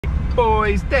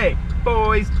Boys day,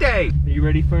 boys day. Are you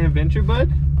ready for an adventure, bud?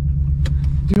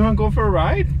 Do you want to go for a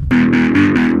ride?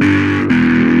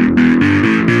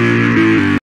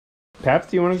 Pabst,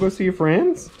 do you want to go see your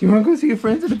friends? Do you want to go see your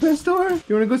friends at the pet store? Do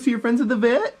you want to go see your friends at the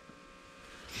vet?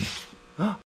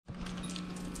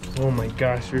 Oh my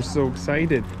gosh, you're so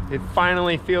excited. It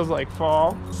finally feels like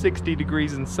fall. 60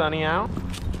 degrees and sunny out.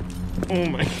 Oh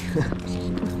my gosh.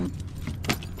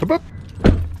 Up, up.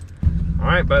 All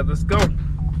right, bud, let's go.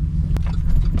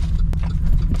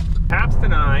 Pabst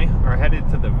and I are headed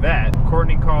to the vet.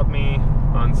 Courtney called me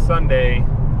on Sunday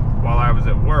while I was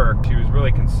at work. She was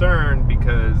really concerned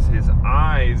because his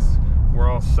eyes were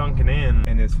all sunken in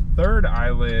and his third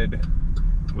eyelid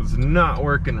was not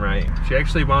working right. She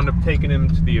actually wound up taking him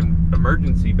to the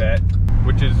emergency vet,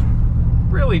 which is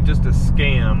really just a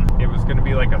scam. It was gonna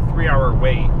be like a 3-hour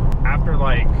wait. After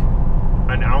like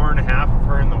an hour and a half of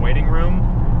her in the waiting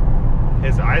room,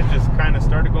 his eyes just kind of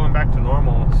started going back to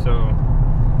normal, so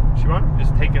she wound up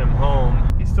just taking him home.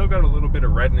 He's still got a little bit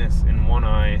of redness in one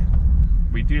eye.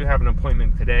 We do have an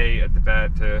appointment today at the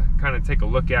vet to kind of take a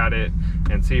look at it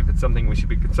and see if it's something we should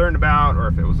be concerned about or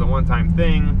if it was a one-time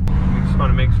thing. We just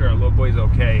want to make sure our little boy's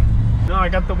okay. No, I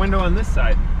got the window on this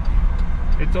side.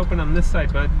 It's open on this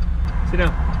side, bud. Sit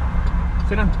down.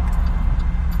 Sit down.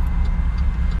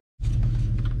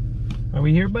 Are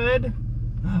we here, bud?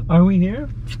 Are we here?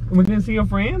 Are we gonna see your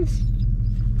friends?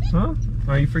 Huh?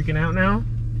 Are you freaking out now?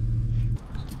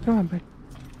 Come on, bud.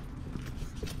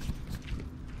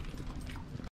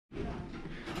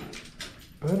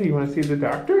 Bud, you want to see the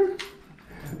doctor?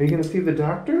 Are you going to see the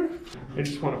doctor? I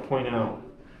just want to point out,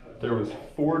 there was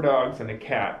 4 dogs and a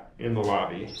cat in the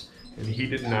lobby, and he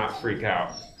did not freak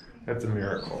out. That's a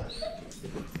miracle.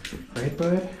 Right,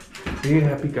 bud? Are you a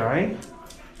happy guy?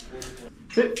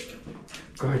 Sit.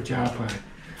 Good job, bud.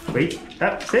 Wait,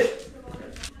 up, sit.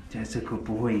 That's a good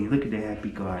boy. Look at the happy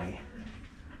guy.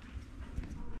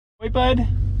 Wait, bud.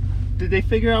 Did they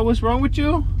figure out what's wrong with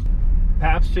you?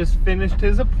 Pabst just finished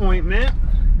his appointment.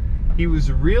 He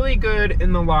was really good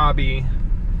in the lobby.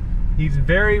 He's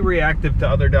very reactive to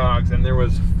other dogs, and there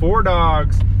was 4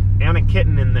 dogs and a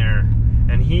kitten in there,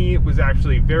 and he was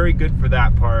actually very good for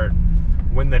that part.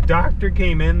 When the doctor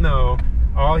came in though,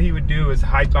 all he would do is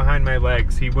hide behind my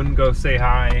legs. He wouldn't go say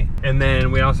hi. And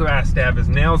then we also asked to have his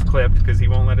nails clipped because he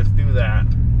won't let us do that.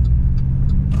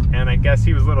 And I guess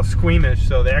he was a little squeamish,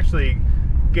 so they actually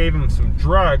gave him some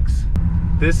drugs.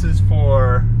 This is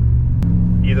for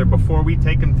either before we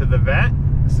take him to the vet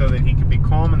so that he could be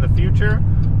calm in the future,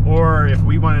 or if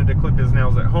we wanted to clip his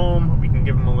nails at home, we can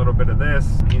give him a little bit of this.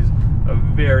 He's a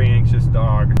very anxious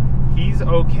dog. He's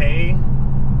okay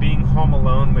being home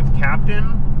alone with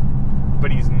Captain,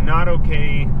 but he's not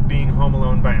okay being home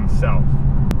alone by himself.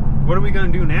 What are we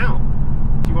gonna do now?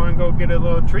 Do you wanna go get a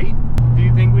little treat? Do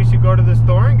you think we should go to the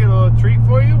store and get a little treat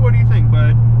for you? What do you think,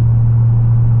 bud?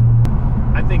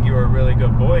 I think you're a really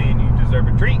good boy and you deserve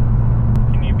a treat.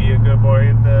 Can you be a good boy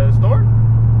at the store?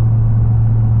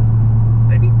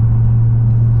 Maybe.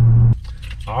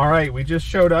 All right, we just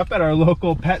showed up at our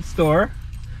local pet store.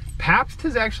 Pabst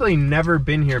has actually never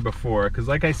been here before because,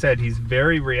 like I said, he's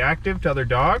very reactive to other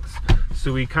dogs.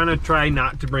 So we kind of try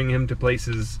not to bring him to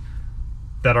places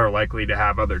that are likely to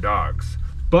have other dogs.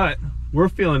 But we're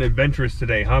feeling adventurous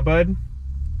today, huh, bud?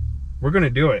 We're gonna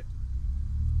do it.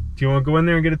 Do you want to go in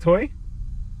there and get a toy?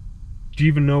 Do you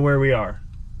even know where we are?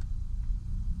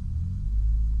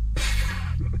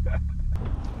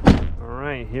 All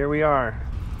right, here we are.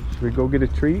 Should we go get a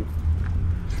treat?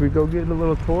 Should we go get a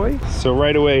little toy? So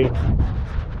right away,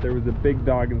 there was a big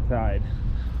dog inside.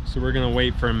 So we're gonna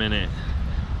wait for a minute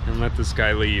and let this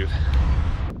guy leave.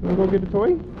 Wanna go get a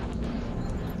toy?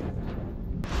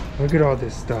 Look at all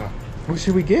this stuff. What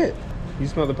should we get? You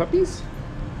smell the puppies?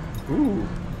 Ooh.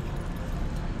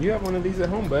 You have one of these at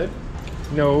home, bud.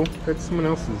 No, that's someone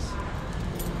else's.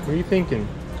 What are you thinking?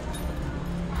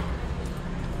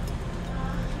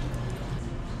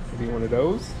 Maybe one of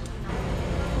those?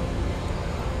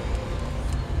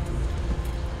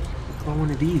 How about one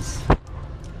of these? I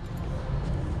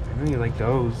know you like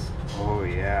those. Oh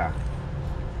yeah.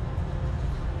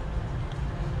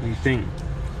 What do you think?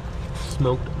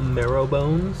 Smoked marrow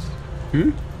bones?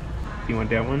 Hmm? You want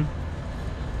that one?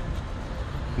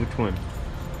 Which one?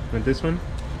 Want this one?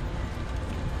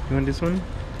 You want this one?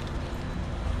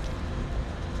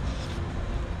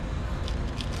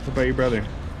 What about your brother?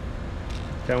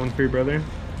 That one for your brother?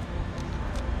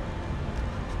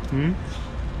 Hmm?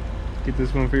 Get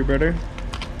this one for your brother?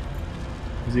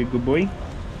 Is he a good boy?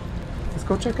 Let's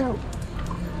go check out.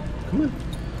 Come on.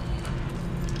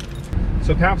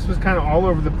 So Pabst was kind of all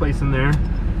over the place in there.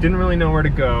 Didn't really know where to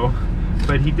go,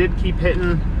 but he did keep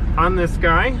hitting on this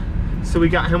guy. So we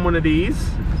got him one of these,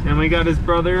 and we got his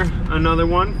brother another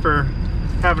one for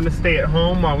having to stay at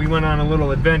home while we went on a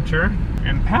little adventure.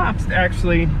 And Pabst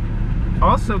actually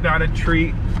also got a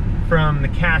treat from the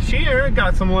cashier,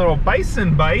 got some little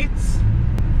bison bites.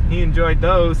 He enjoyed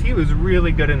those. He was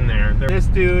really good in there. This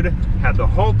dude had the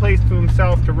whole place to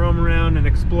himself to roam around and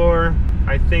explore.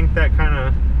 I think that kind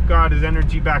of got his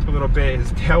energy back a little bit.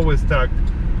 His tail was tucked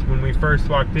when we first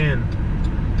walked in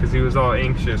because he was all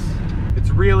anxious. It's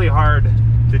really hard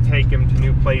to take him to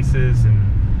new places,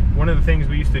 and one of the things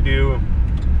we used to do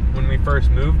when we first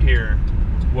moved here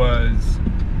was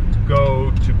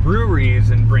go to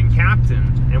breweries and bring Captain,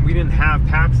 and we didn't have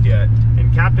Pabst yet,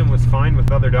 and Captain was fine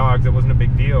with other dogs. It wasn't a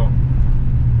big deal,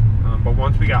 but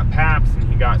once we got Pabst and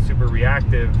he got super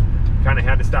reactive, we kind of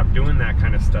had to stop doing that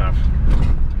kind of stuff.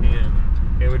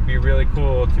 And it would be really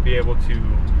cool to be able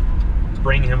to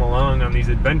bring him along on these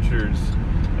adventures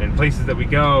and places that we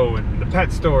go, and the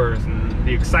pet stores, and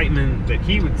the excitement that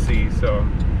he would see. So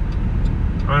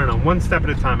I don't know, one step at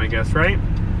a time, I guess, right?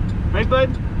 Right, bud?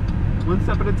 One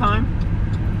step at a time.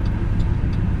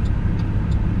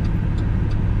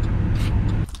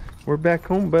 We're back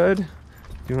home, bud. Do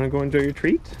you want to go enjoy your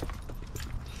treat?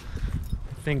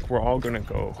 I think we're all gonna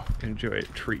go enjoy a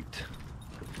treat.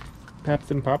 Pabst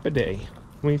and Papa Day.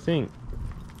 What do you think?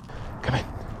 Come on.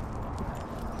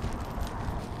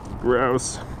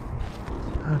 Gross.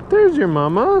 There's your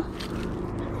mama.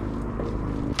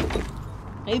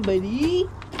 Hey, buddy.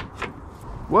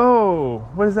 Whoa,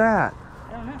 what is that?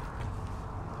 I don't know.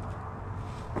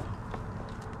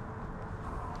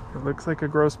 It looks like a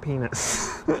gross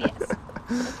penis. Yes.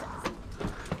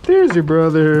 There's your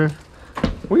brother.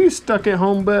 Were you stuck at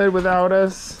home, bud, without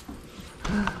us?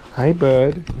 Hi,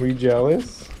 bud. Were you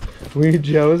jealous? Were you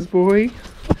jealous, boy?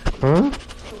 Huh?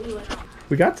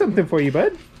 We got something for you,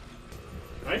 bud.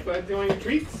 All right, bud. Do you want your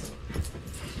treats?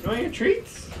 You want your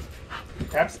treats?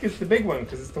 Pabst gets the big one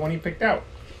because it's the one you picked out.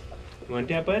 You want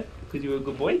that, bud? Because you're a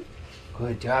good boy?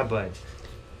 Good job, bud.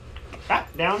 Ah,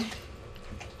 down.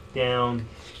 Down.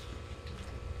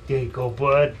 There you go,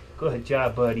 bud. Good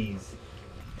job, buddies.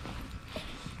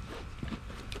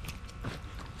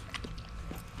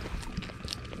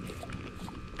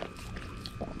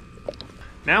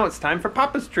 Now it's time for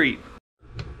Papa's treat.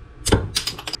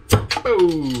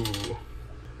 Oh.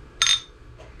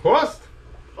 Prost.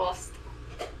 Lost.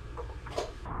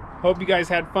 Hope you guys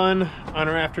had fun on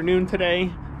our afternoon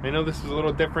today. I know this is a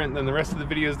little different than the rest of the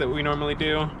videos that we normally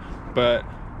do, but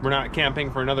we're not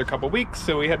camping for another couple weeks,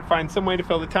 so we had to find some way to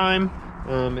fill the time.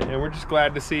 And we're just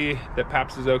glad to see that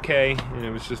Pabst is okay, and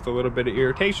it was just a little bit of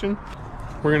irritation.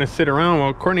 We're gonna sit around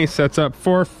while Courtney sets up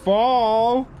for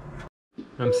fall.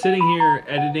 I'm sitting here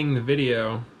editing the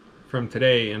video from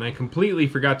today, and I completely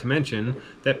forgot to mention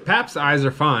that Pabst's eyes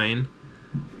are fine.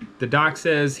 The doc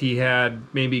says he had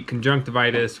maybe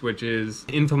conjunctivitis, which is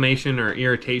inflammation or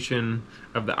irritation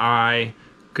of the eye.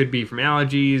 Could be from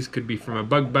allergies, could be from a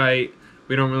bug bite.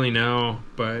 We don't really know,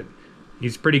 but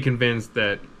he's pretty convinced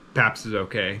that Pabst is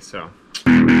okay, so